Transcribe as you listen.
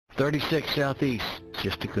36 southeast,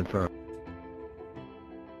 just to confirm.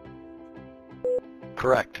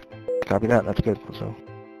 Correct. Copy that, that's good. So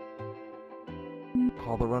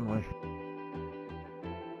Call the runway.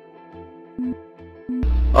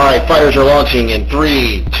 Alright, fighters are launching in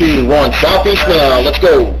 3, 2, 1. Southeast now, let's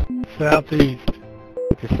go. Southeast.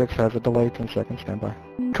 56 has a delay, 10 seconds, stand by.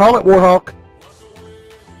 Call it, Warhawk.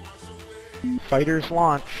 Fighters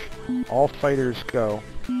launch. All fighters go.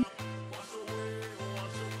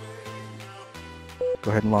 Go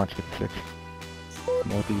ahead and launch 56.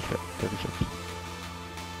 Northeast at 36.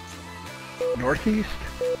 Northeast?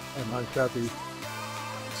 I'm on southeast.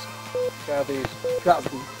 Southeast.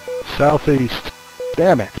 Southeast.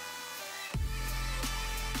 Damn it!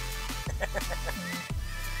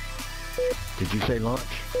 Did you say launch?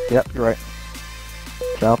 Yep, you're right.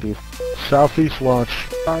 Southeast. Southeast launch.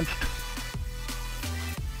 Launched.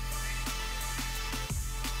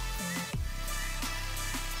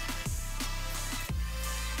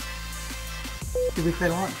 Did we say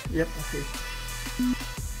launch? Yep, okay.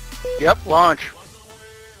 Yep, launch.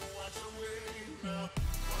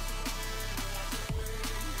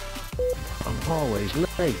 I'm always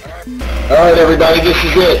late. Alright everybody, this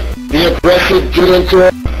is it. Be aggressive, get into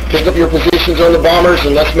it, pick up your positions on the bombers,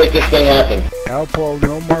 and let's make this thing happen. Alpo,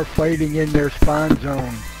 no more fighting in their spawn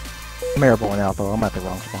zone. I'm airborne, Alpo. I'm at the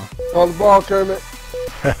wrong spawn. On the ball, Kermit.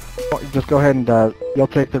 Just go ahead and, you'll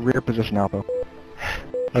take the rear position, Alpo.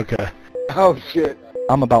 Okay. Oh, shit.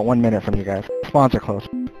 I'm about 1 minute from you guys. Spawns are close.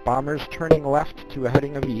 Bombers turning left to a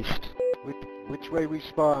heading of east. Which way we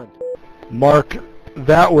spawned? Mark,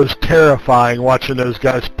 that was terrifying watching those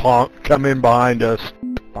guys come in behind us.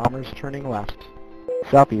 Bombers turning left.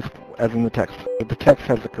 Southeast, as in the text. The text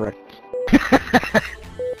has the correct.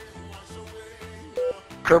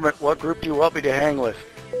 Kermit, what group do you want me to hang with?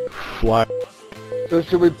 Fly. So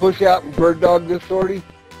should we push out and bird dog this sortie?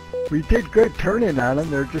 We did good turning on them.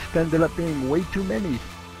 There just ended up being way too many.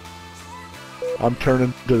 I'm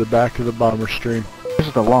turning to the back of the bomber stream. This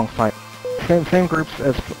is a long fight. Same groups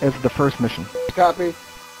as the first mission. Copy.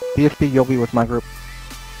 BSB, you'll be with my group.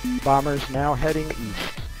 Bombers now heading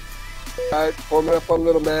east. Alright, forming up on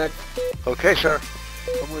LilMak. Okay, sir.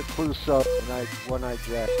 I'm with clouso, one-eyed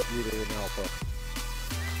Jack, Brutha In Arms.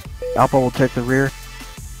 Alpo will take the rear.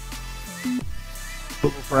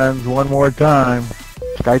 Friends, one more time.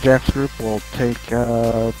 SKJack's group will take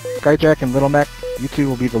SKJack and LilMak. You two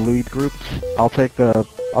will be the lead groups. I'll take the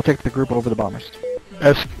group over the bombers.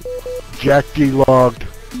 SKJackD logged.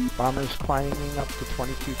 Bombers climbing up to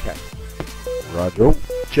 22K. Roger.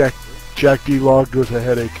 JackD logged with a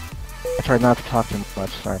headache. I tried not to talk too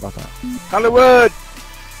much. Sorry about that. HlyWd!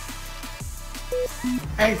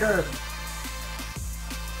 Anchor!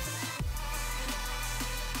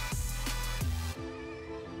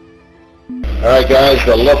 Alright guys,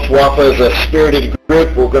 the Luftwaffe is a spirited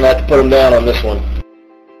group. We're going to have to put them down on this one.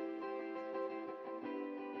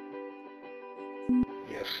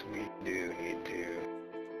 Yes, we do need to.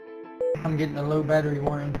 I'm getting a low battery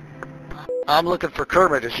warning. I'm looking for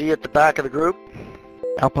Kermit. Is he at the back of the group?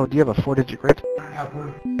 Alpo, do you have a 4-digit grid?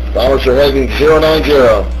 Bombers are heading 090.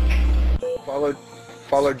 Follow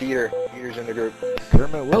Dieter. Dieter's in the group.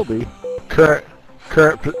 Kermit will be. Current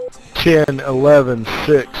 10, 11,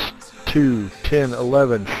 6, 2, 10,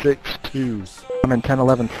 11, 6, 2. I'm in 10,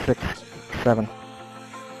 11, 6, 7.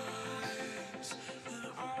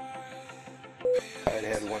 I'd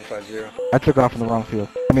head 150. I took off in the wrong field.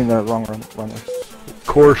 I mean the wrong runway.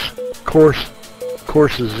 Course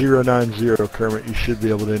is 090, Kermit. You should be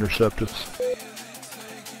able to intercept us.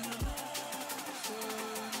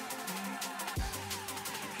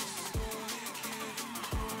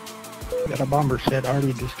 Got a bomber set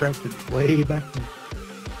already distracted way back there.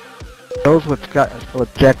 Those with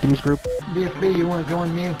JackD's group, BFB, you want to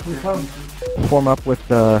join me in clouso? form up with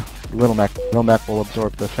LilMak. LilMak will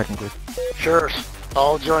absorb the second group. Sure.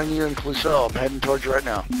 I'll join you in clouso. I'm heading towards you right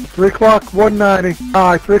now. 3 o'clock, 190.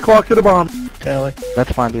 Alright, 3 o'clock to the bomb. Tally.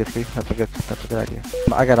 That's fine, BSB. That's a good idea.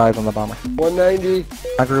 I got eyes on the bomber. 190.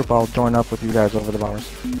 My group, I'll join up with you guys over the bombers.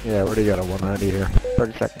 Yeah, we already got a 190 here.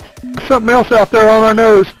 30 seconds. Something else out there on our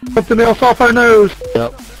nose. Something else off our nose.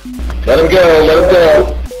 Yep. Let him go, let him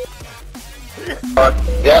go.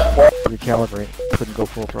 Yep. Recalibrate. Couldn't go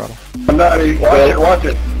full throttle. 190. Watch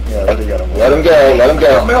it. Yeah, let him go, let him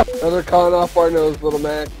go. Another con off our nose,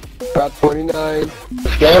 LilMak. About 29.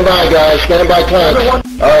 Stand by, guys. Stand by, tanks.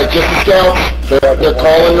 Alright, just the scouts. They're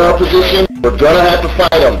calling our position. We're gonna have to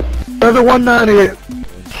fight them. Another 190.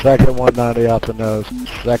 Second 190 out the nose.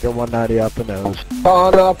 Second 190 out the nose.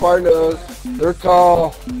 Con off our nose. They're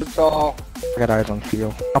tall. They're tall. I got eyes on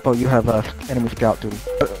seal. Alpo, you have enemy scout duty.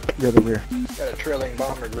 You're the rear. Got a trailing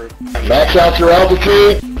bomber group. Max out your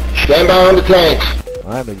altitude. Stand by on the tanks.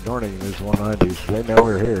 I'm ignoring these 190s. They know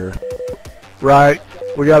we're here. Right.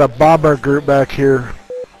 We got a bomber group back here.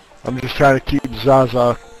 I'm just trying to keep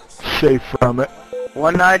Zaza safe from it.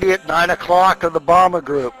 190 at 9 o'clock of the bomber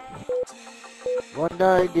group.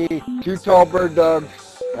 190. 2 tall bird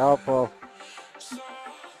dogs. Alpha.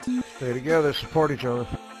 Stay together, support each other.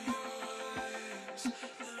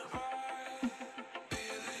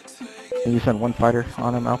 Can you send one fighter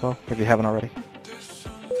on him, Alpo, if you haven't already?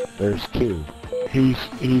 There's 2.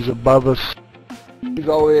 He's above us. He's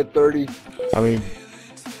all the way at 30. I mean,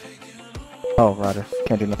 Oh, Ryder.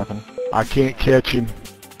 Can't do nothing. I can't catch him.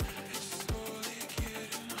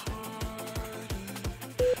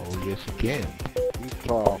 Oh, yes, he can. He's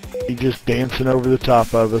tall. He's just dancing over the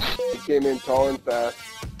top of us. He came in tall and fast.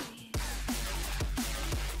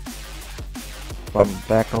 I'm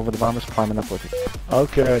back over the bombers, climbing up with you.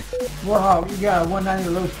 Okay. Warhawk, you got a 190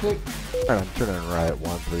 low stick. I'm turning right at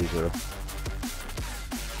 130.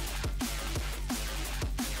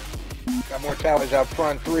 Got more towers out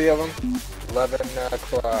front, 3 of them. 11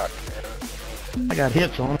 o'clock. I got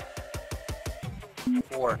hits on him.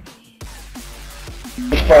 4.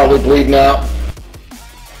 He's probably bleeding out.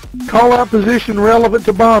 Call out position relevant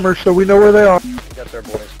to bombers so we know where they are. Got their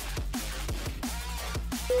boys.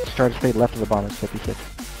 Just try to stay left of the bombers, 56.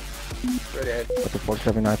 Straight ahead. With the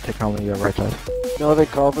 479, take on the right side. No, they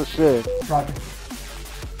call for Sid. Roger.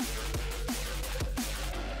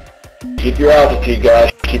 Keep your altitude,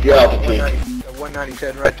 guys. Keep your altitude. 190's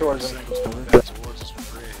heading right towards them.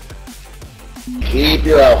 Keep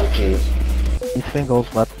your altitude. These singles,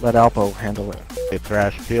 let Alpo handle it. Hey,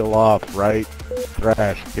 Thrash, peel off right.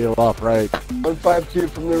 Thrash, peel off right. 152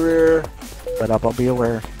 from the rear. Let Alpo be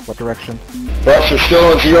aware. What direction? Buster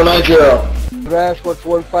still in 090. Thrash, what's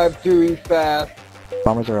 152? He's fast.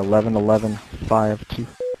 Bombers are 11, 11, 5, 2.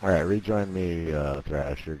 Alright, rejoin me,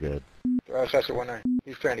 Thrash, you're good. Thrash, that's a 190.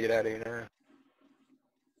 He's trying to get out of here now.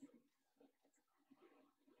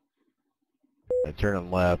 And turning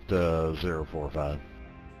left, 045.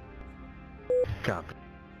 Copy.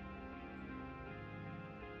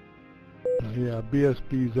 Yeah,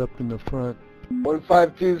 BSB's up in the front.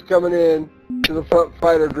 152's coming in to the front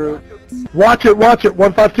fighter group. Watch it,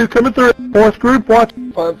 152 coming through. 4th group, watch.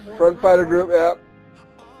 Front fighter group, yeah.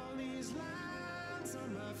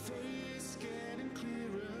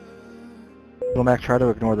 LilMak, try to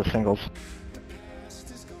ignore the singles.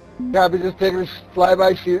 Copy, just taking a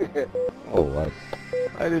flyby shoot. Oh,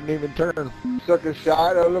 I didn't even turn. Took a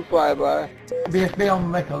shot on the flyby. BSB on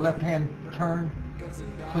make a left-hand turn.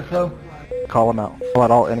 Clouso. Call them out. Call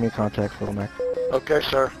out all enemy contacts, LilMak. Okay,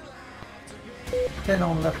 sir. Stand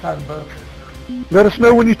on the left side of the boat. Let us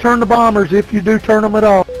know when you turn the bombers, if you do turn them at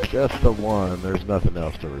all. Just the one, there's nothing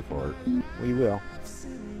else to report. We will.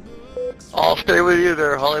 I'll stay with you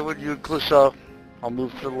there, HlyWd, you and Clouso. I'll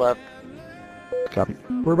move to the left. Copy.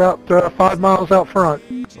 We're about 5 miles out front.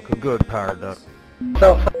 Looking good, power duck.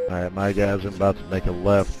 Alright, my guys are about to make a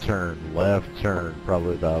left turn,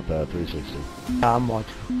 probably about 360. I'm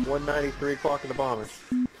watching. 193 o'clock in the bombers.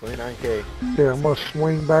 29K. Yeah, I'm going to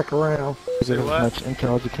swing back around. Get as much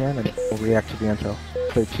intel as you can and we'll react to the intel.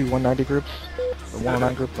 So 2 190 groups, the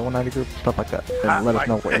 109 group, the 190 group, stuff like that. And let us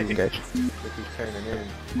know what you engage. If he's turning in.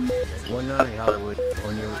 190 HlyWd,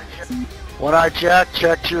 on your... 1-eye Jack,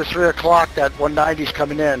 check 2 or 3 o'clock, that 190's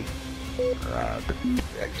coming in. Yeah, you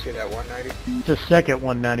see that 190? It's a second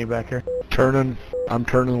 190 back here. I'm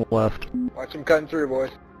turning left. Watch him cutting through,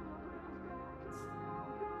 boys.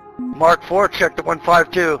 Mark 4, check the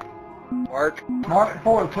 152. Mark. Mark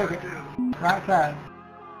 4, click it. Right side.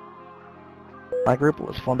 My group,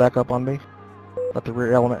 let's form back up on me. Let the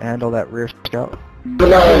rear element handle that rear scout.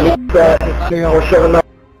 479.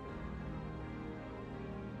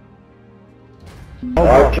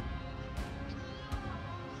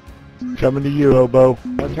 Coming to you, Hobo.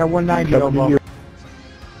 What's our 190 Coming to over? you.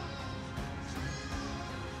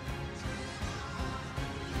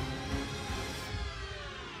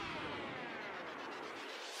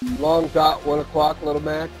 Long dot, 1 o'clock,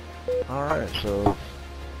 LilMak. Alright, so...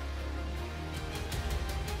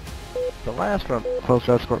 The last one, Close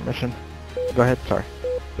escort mission. Go ahead, sorry.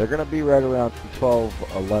 they're going to be right around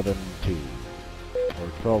 12-11-2. Or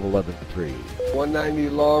 12-11-3. 190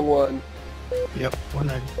 long 1. Yep,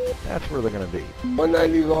 190. That's where they're going to be.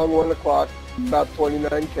 190 long 1 o'clock. About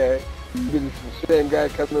 29K. Be the same guy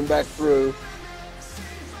coming back through.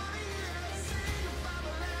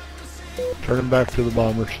 Turning back to the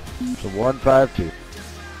bombers. So 152.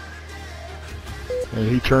 And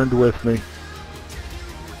he turned with me.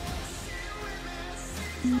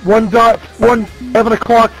 11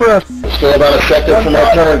 o'clock for us. Still about a second from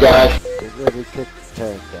our turn, guys.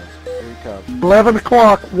 11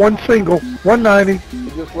 o'clock, one single, 190. He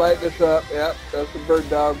just lighting us up. Yep, that's the bird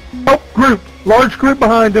dog. Oh, group, large group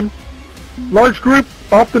behind him. Large group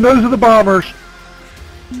off the nose of the bombers.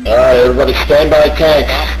 Alright, everybody stand by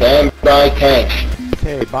tanks. Stand by tanks.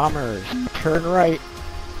 Okay, bombers, turn right.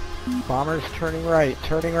 Bombers turning right,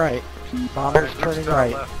 turning right. Bombers turning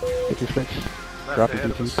right. 56. Drop your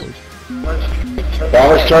DT, please.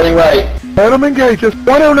 Bombers turning right. Let them engage us.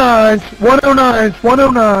 109s, 109s,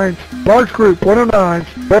 109s. Large group, 109s.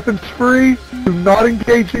 Weapons free. Do not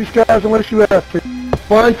engage these guys unless you have to.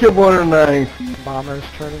 Bunch of 109s. Bombers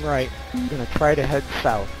turning right. I'm gonna try to head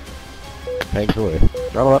south. Tanks away.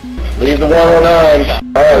 Throttle up. Leave the 109s.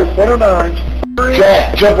 Alright, 109s.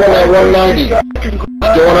 Jack, jump on that 190.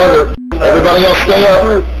 Going under. Everybody else stay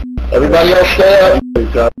up. Everybody else stay up.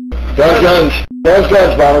 Guns. Guns,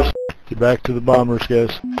 bombers. Get back to the bombers,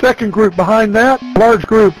 guys. Second group behind that. Large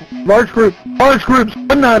group. Large groups.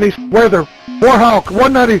 190s. Weather. Warhawk.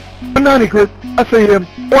 190 group. I see him.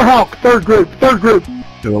 Warhawk. Third group.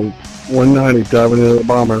 190 diving into the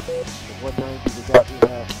bomber.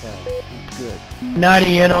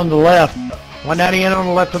 90 in on the left. 190 in on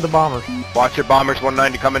the left of the bomber. Watch your bombers,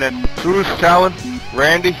 190 coming in. Bruce, Talon,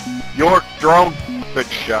 Randy, York, drone. Good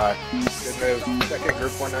shot. Good move. Second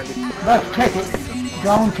group 190. Let's take it.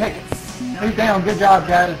 Drone, take it. He's down. Good job,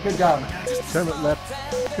 guys. Good job. Kermit left,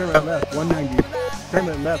 190.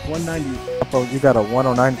 Kermit left, 190. Oh, you got a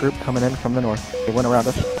 109 group coming in from the north. They went around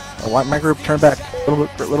us. My group, turn back.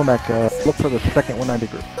 LilMak, look for the second 190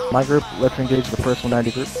 group. My group, let's engage the first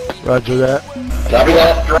 190 group. Roger that. Copy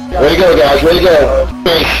that. Way to go, guys. Way to go.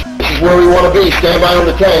 This is where we want to be. Stand by on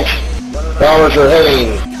the tanks. Bombers are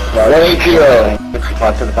heading 180.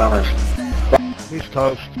 65 to the bombers. He's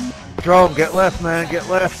toast. Drone, get left, man. Get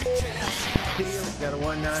left. Got a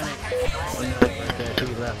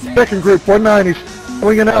 190. Second group, 190s.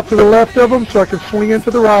 Swinging out to the left of them so I can swing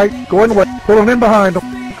into the right. Going away. Pulling in behind them.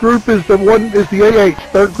 Group is the A8.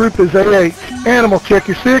 Third group is A8. Animal, check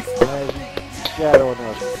your sick. Shadowing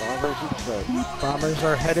us. Bombers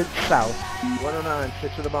are headed south. 109.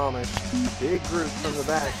 6 of the bombers. Big group from the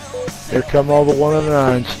back. Here come all the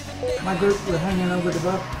 109s. My group, we're hanging over the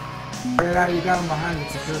buck. Right out, you got them behind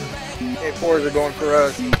us. A4s are going for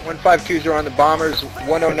us. 152s are on the bombers.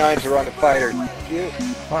 109s are on the fighters.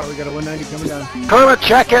 Alright, we got a 190 coming down. Kermit,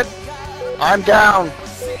 check it. I'm down.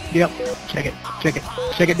 Yep. Check it. Check it.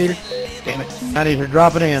 Check it, Peter. Damn it. 90s are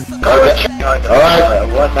dropping in. Alright.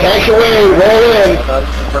 Tanks away. Roll in.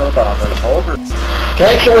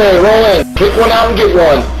 Tanks away. Roll in. Pick one out and get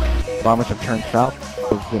one. Bombers have turned south.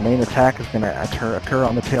 The main attack is going to occur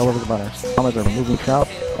on the tail of the bombers. Bombers are moving south.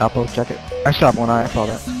 Alpo, check it. I shot one eye. I saw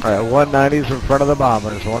that. Alright, 190s in front of the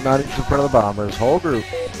bombers. 190s in front of the bombers. Whole group.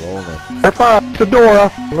 Rolling. F5,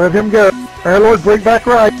 Fedora. Let him go. Airlord, bring back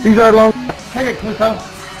right. He's our long. Take it, Clouso.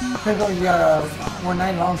 Clouso, you got a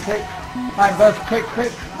 190 long kick. 5 bus kick,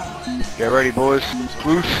 quick. Get ready, boys.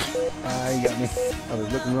 Bruce. You got me. I was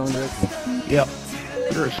looking wrong direction. Yep.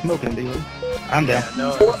 You're a smoking deal. I'm down.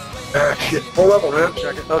 Shit. Full level, man.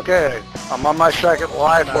 Okay, I'm on my second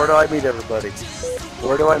live. Where do I meet everybody?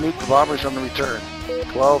 Where do I meet the bombers on the return?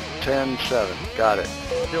 12, 10, 7. Got it.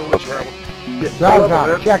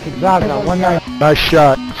 Zaza, check it. Zaza, 190. Nice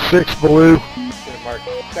shot. 6 blue.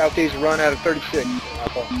 Southeast run out of 36.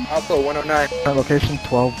 Alpha 109. Current location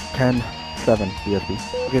 12, 10, 7 BSB.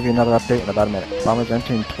 I'll give you another update in about a minute. Bombers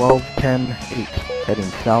entering 12, 10, 8. Heading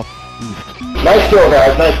southeast. Nice kill,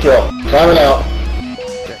 guys. Nice kill. Timing out.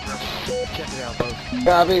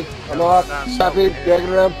 Copy. I'm off. Copy. Dragging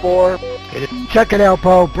around 4. Check it,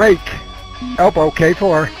 Alpo. Break. Alpo,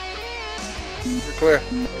 K4. You're clear.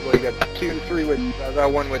 Well, you got 2, 3 with you. I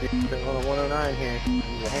got 1 with you. On a 109 here. Use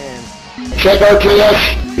a hand. Check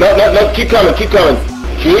RTS. No. Keep coming. Keep coming.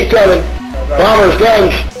 Keep coming. Bombers,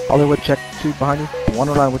 guns. Hollywood, check 2 behind you.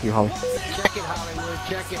 109 with you, Holly. Check it, Hollywood.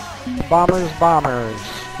 Check it. Bombers.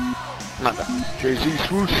 JZ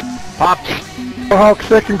swoosh. Pops. Hawk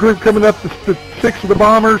second group coming up. The 6 of the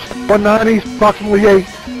bombers. 190s. Approximately 8.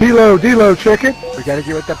 D-Lo, check it. We gotta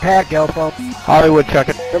get with the pack, Alpo. Hollywood, check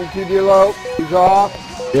it. Coming to D-Lo. He's off.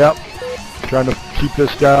 Yep. Trying to keep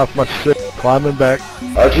this guy off my stick. Climbing back.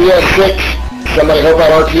 RTS 6. Somebody help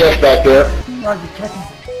out RTS back there. Roger, checking.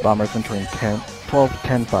 Bombers entering 12,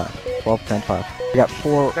 10, 5. 12, 10, 5. We got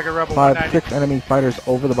 4, 5, 6 enemy fighters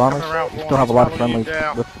over the bombers. We still have a lot of friendlies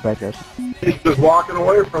with the bad guys. He's just walking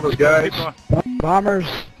away from us, guys. Bombers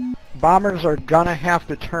are gonna have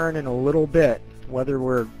to turn in a little bit, whether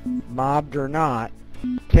we're mobbed or not.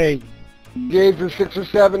 Okay, Gauge for 6 or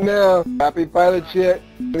 7 now. Copy, pilot shit.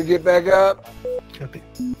 Gonna get back up. Copy.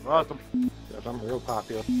 Awesome. Yes, I'm real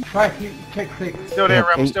popular. Try to check 6. Still We there, have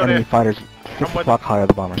Ram. 8 Still enemy there. fighters, 6 I'm with o'clock high of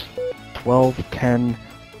the bombers. 12, 10,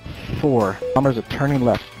 4. Bombers are turning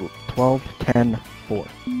left. 12, 10, 4.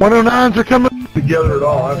 109s are coming together at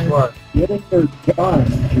all, that's right. Getting your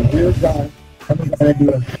gun, your gun. Everybody do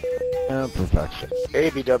it. Perfection.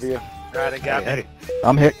 ABW. Right, I got it.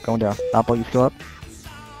 I'm hit, going down. Alpo, you still up?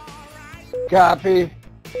 Copy.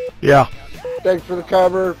 Yeah, Thanks for the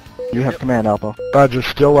cover. You have command, Alpo. Roger,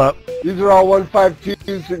 still up. These are all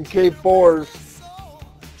 152s and K4s.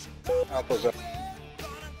 Alpha's up.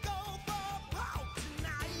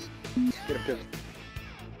 Get him,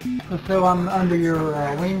 So I'm under your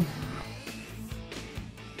wing.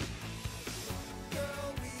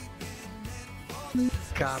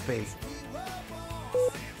 Copy.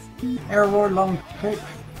 Air Ward long 6.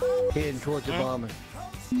 Heading towards the bomber.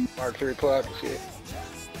 Mark 3 o'clock, shit.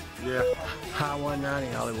 Yeah. High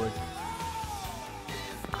 190 Hollywood.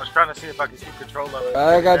 I was trying to see if I could keep control of it.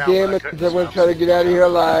 I got Down, but damn it, couldn't, I want to so try to get out of here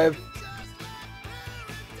alive.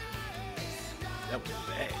 That was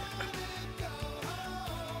bad.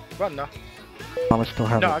 Run now. Bombers still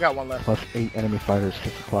have No, I got one left. plus 8 enemy fighters,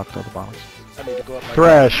 6 o'clock to the bombers. I need to go up. like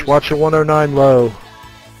Thrash, that. watch your 109 low.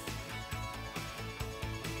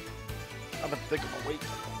 I've been thinking my weight.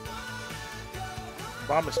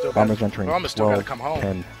 Bombers still Bombers got. entering Bombers still 12, got to come home.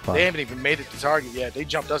 10, 5. They haven't even made it to target yet. They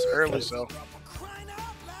jumped us early, so.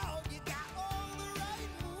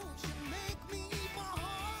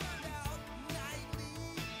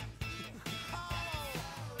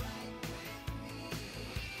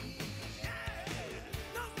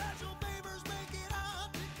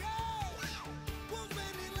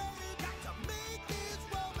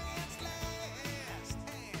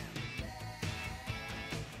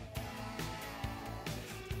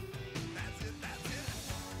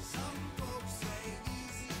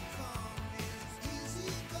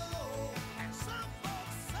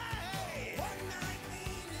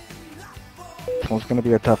 This one's going to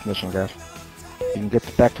be a tough mission, guys. You can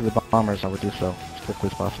get back to the bombers, I would do so as quickly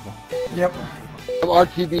as possible. Yep.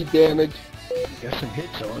 RTB damage. Got some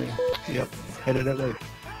hits on him. Yep. Headed that way.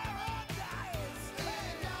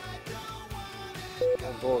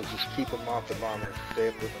 My goal is just keep them off the bomber. Stay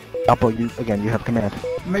with them. Alpo, you have command.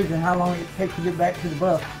 Amazing how long it takes to get back to the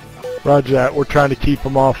bus. Roger that, we're trying to keep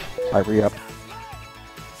them off. I re-up.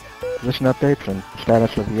 Position updates and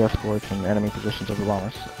status of the escorts and enemy positions of the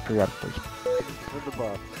bombers. Pre-up, please.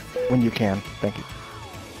 When you can. Thank you.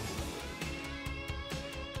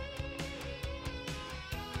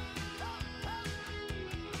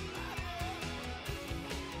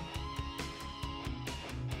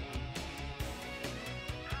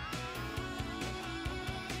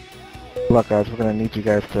 Good luck, guys. We're going to need you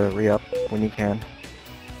guys to re-up when you can.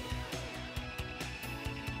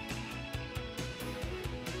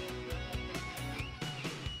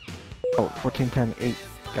 Oh, 14-10-8.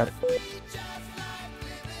 Got it.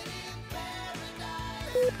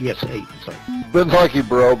 Yes, 8. Sorry. Been lucky,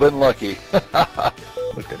 bro. Been lucky.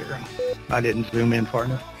 Looked at it wrong. I didn't zoom in far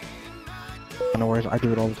enough. No worries. I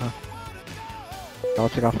do it all the time. I'll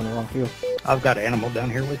take off on the wrong field. I've got Animal down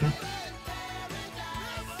here with me.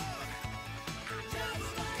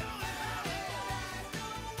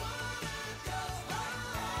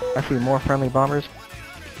 I see more friendly bombers.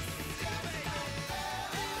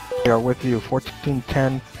 They are with you.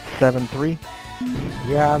 14-10-7-3.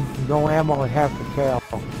 Yeah, no ammo and half the tail.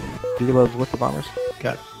 Delo's with the bombers.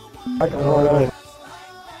 Got I can roll over.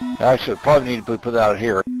 Actually, probably need to put that out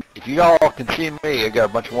here. If you all can see me, I got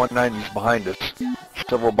a bunch of 190s behind us.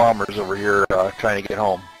 Several bombers over here trying to get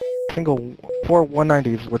home. Single 4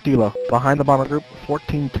 190s with Delo. Behind the bomber group.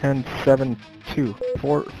 14-10-7-2.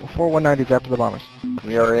 4 190s after the bombers.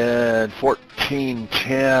 We are in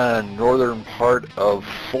 1410, northern part of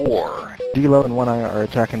 4. Delo and One Eye are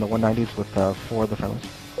attacking the 190s with 4 of the friendlies.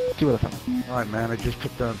 2 of the friendlies. Alright, man, I just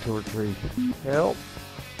took down 2 or 3. Help.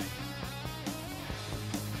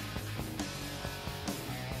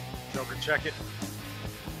 Joker, check it.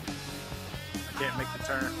 I can't make the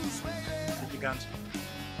turn. Get your guns.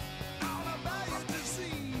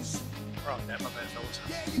 Oh, that my bad. That was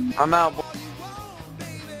I'm out.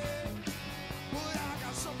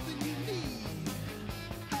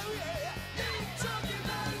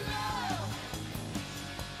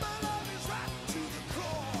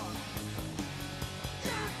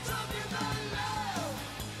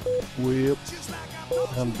 Whip.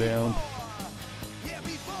 I'm down.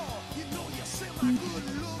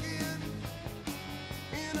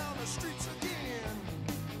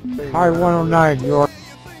 High 109, York.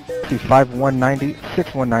 see 5 190, 6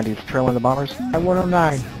 190s trailing the bombers. At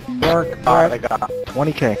 109. York, I got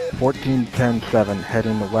 20K, 14 10 7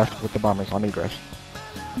 heading west with the bombers on egress.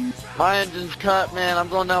 My engine's cut, man. I'm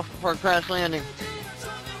going down for a crash landing.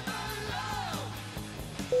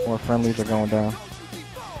 More friendlies are going down.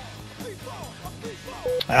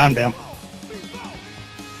 I'm down.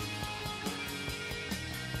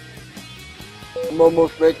 I'm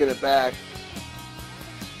almost making it back.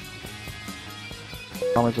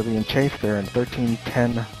 Bombers are being chased there in 13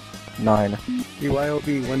 10 9.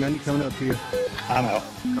 BYOB 190 coming up to you. I'm out.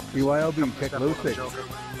 BYOB check low 6.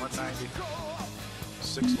 190.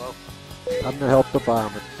 6 low. I'm gonna help the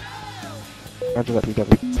bomber. Roger that,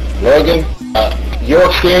 BW. Logan,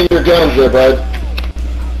 York, stand your guns there, bud.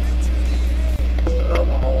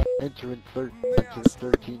 Entering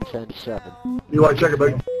 13 10 7. You want to check it,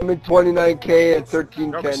 buddy? I'm in 29K at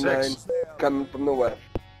 13-10-9, coming from the west.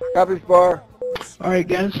 Copy, Spar. Alright,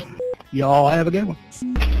 guys. Y'all have a good one.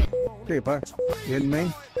 See you, bye. You in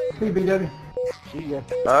Maine? Hey, BW. See ya.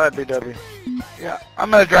 Alright, BW. Yeah,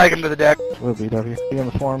 I'm gonna drag him to the deck. Will BW. Be on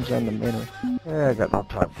the forums and the main. Yeah, I got no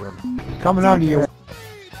time for him. Coming on to you.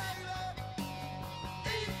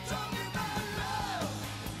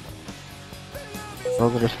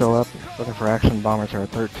 Those that are still up, looking for action, bombers are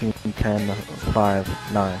 13 10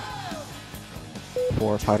 5 9.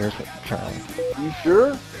 4 fighters at Charlie. You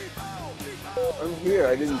sure? I'm here,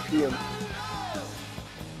 I didn't see him.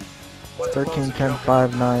 13 10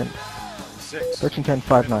 5 9. 13 10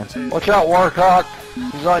 5 9. Watch out, Warcock.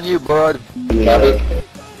 He's on you, bud. Copy.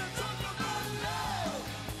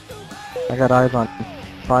 I got eyes on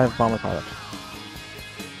 5 bomber pilots.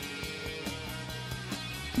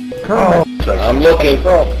 Kermit. I'm looking.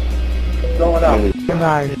 Going up.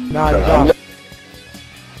 9. 9 up.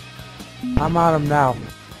 I'm on him now.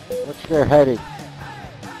 What's their heading?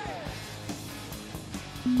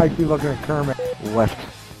 Might be looking at Kermit. West.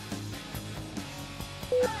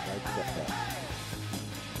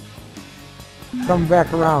 Coming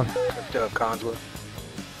back around. Conswood.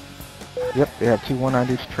 Yep, they have 2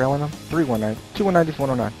 190s trailing them. 3 190s. 2 190s,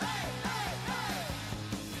 109.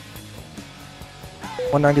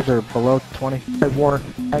 190s are below 20. At war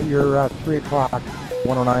at your 3 o'clock.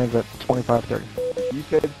 109s at 25-30. You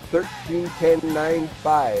said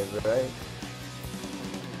 13-10-9-5, right?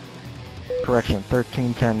 Correction,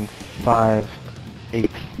 13 10 5 8.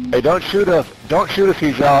 Hey, don't shoot if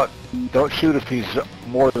he's out. Don't shoot if he's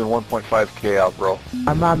more than 1.5K out, bro.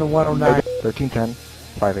 I'm on the 109. 13 10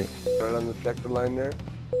 5 8. Right on the sector line there.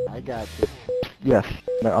 I got you. Yes,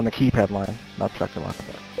 on the keypad line, not sector line.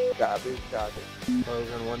 Copy, copy.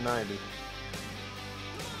 Closing 190.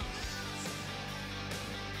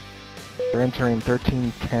 They're entering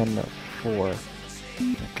 13 10 4.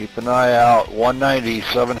 Keep an eye out. 190,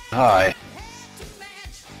 7 high.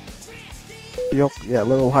 Seal, yeah, a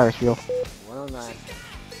little higher seal. 109.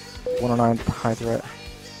 109 is the high threat.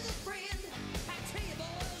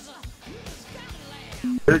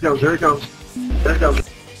 Here it goes, here it goes. Here it goes.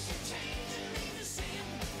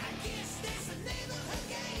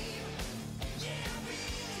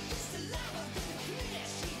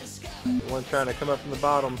 One trying to come up from the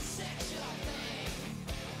bottom.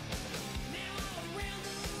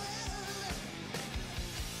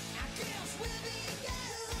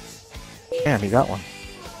 Damn, he got one.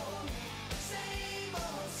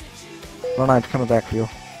 109's coming back for you.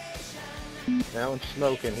 That one's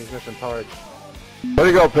smoking. He's missing parts. There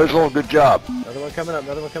you go, Pizzle. Good job. Another one coming up.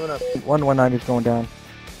 Another one coming up. 190's going down.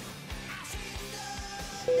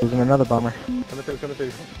 Losing another bomber. Coming through. Coming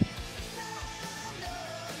through.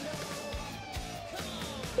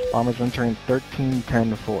 Bombers entering 13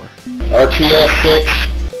 10 4. RTS 6.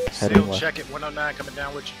 Heading Still west. check it. 109 coming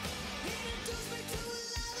down with you.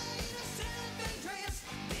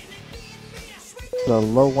 The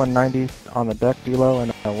low 190 on the deck below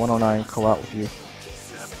and a 109 go out with you.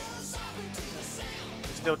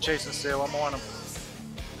 He's still chasing Seal. I'm on him.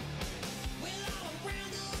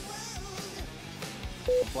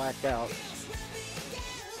 Blacked out.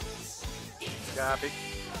 Copy.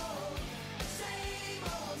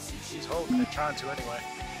 He's holding it, trying to anyway.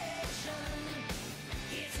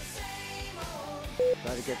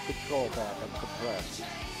 Try to get control back. I'm compressed.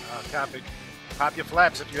 Copy. Pop your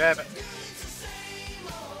flaps if you haven't.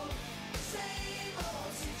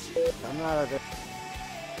 I'm out of it.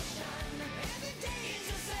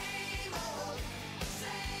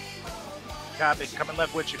 Copy. Coming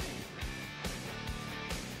left with you.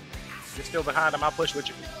 You're still behind him. I'll push with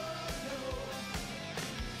you.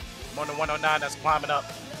 I'm on the 109 that's climbing up.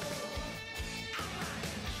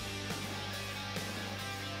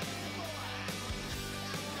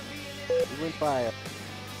 You went by it.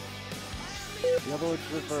 The other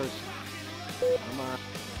one's reversed. Come on.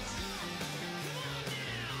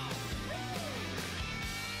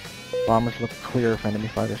 Bombers look clear of enemy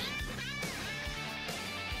fighters.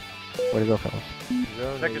 Way to go, fellas.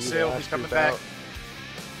 Check his seal, he's coming back.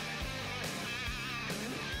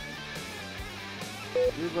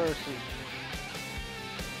 Reversing.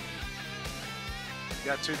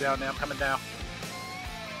 Got 2 down now, I'm coming down.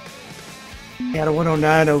 Got a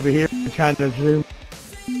 109 over here trying to zoom.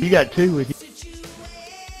 You got 2 with you.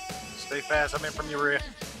 Stay fast, I'm in from your rear.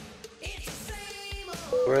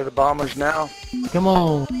 Where are the bombers now? Come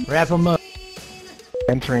on, wrap them up.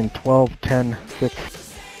 Entering 12, 10, 6.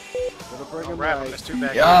 I'm wrapping this 2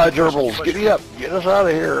 back. Yeah, gerbils, giddy up. Get us out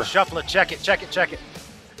of here. Shuffle it, check it, check it, check it.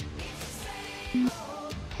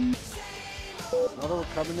 Another one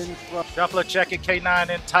coming in front. Shuffle it, check it, K9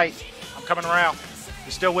 in tight. I'm coming around.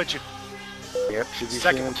 He's still with you. Yep, should be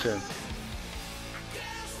Second seeing soon.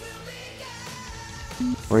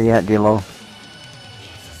 Where you at, D-Lo?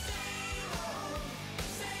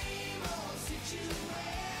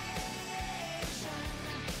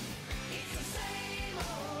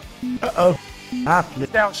 Uh-oh. I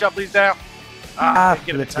flipped. Down, Shuffle, he's down. I didn't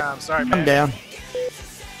get him in time, sorry, man. I'm down.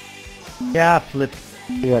 Yeah, I flipped.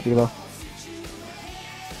 Yeah, D-Lo.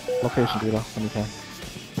 Location, D-Lo, anytime.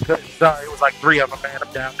 Sorry, it was like 3 of them, man.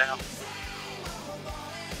 I'm down now.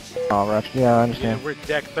 Oh, right. Yeah, I Yeah, understand. we're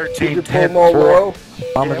deck Did 13, you 10, pull more 4. low?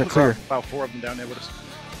 Bombers Yeah, are clear. about 4 of them down there with us.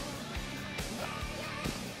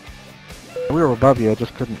 We were above you, I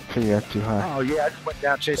just couldn't see you too high. Oh, yeah, I just went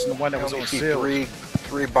down chasing the one that was on seal.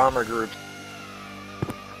 Three bomber groups.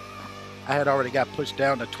 I had already got pushed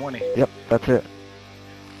down to 20. Yep, that's it.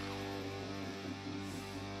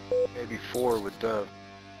 Maybe 4 with Dove.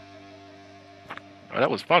 Oh,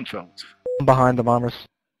 that was fun, fellas. I'm behind the bombers.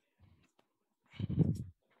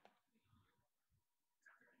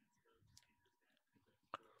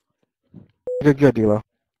 Good, good, D-Lo.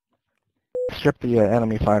 Strip the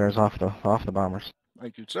enemy fighters off the bombers.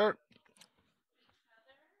 Thank you, sir.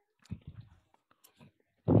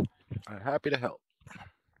 I'm happy to help.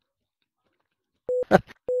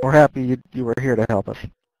 We're happy you were here to help us.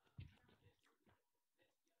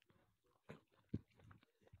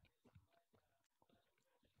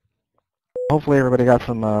 Hopefully everybody got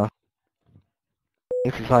some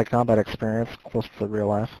exercise combat experience close to real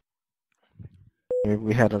life.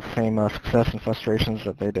 We had the same success and frustrations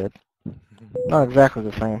that they did. Not exactly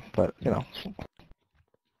the same, but, you know.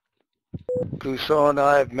 Clouso and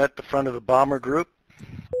I have met the front of the bomber group.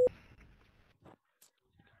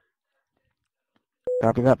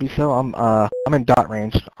 Copy that, B-Cell. I'm in dot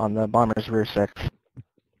range on the bomber's rear six,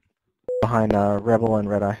 behind Rebel and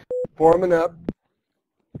REDDEYE. Forming up.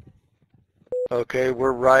 Okay,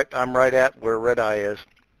 I'm right at where REDDEYE is.